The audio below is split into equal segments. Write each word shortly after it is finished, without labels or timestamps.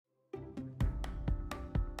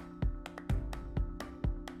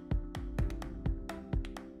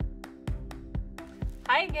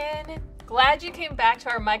Hi again! Glad you came back to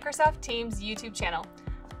our Microsoft Teams YouTube channel.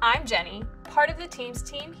 I'm Jenny, part of the Teams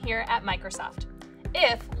team here at Microsoft.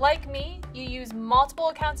 If, like me, you use multiple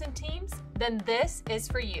accounts in Teams, then this is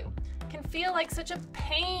for you. It can feel like such a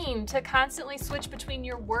pain to constantly switch between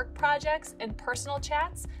your work projects and personal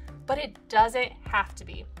chats, but it doesn't have to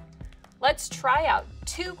be. Let's try out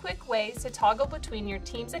 2 quick ways to toggle between your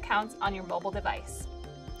Teams accounts on your mobile device.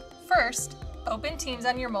 First, open Teams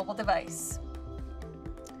on your mobile device.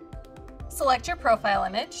 Select your profile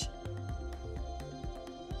image,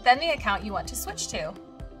 then the account you want to switch to.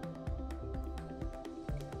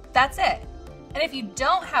 That's it. And if you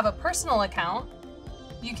don't have a personal account,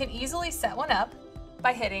 you can easily set one up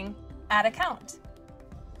by hitting Add Account.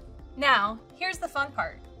 Now, here's the fun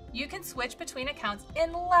part. You can switch between accounts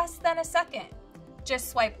in less than a second. Just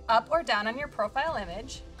swipe up or down on your profile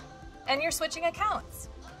image, and you're switching accounts.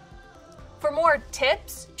 For more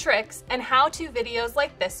tips, tricks, and how-to videos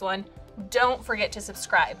like this one, don't forget to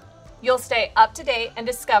subscribe. You'll stay up to date and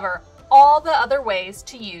discover all the other ways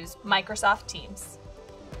to use Microsoft Teams.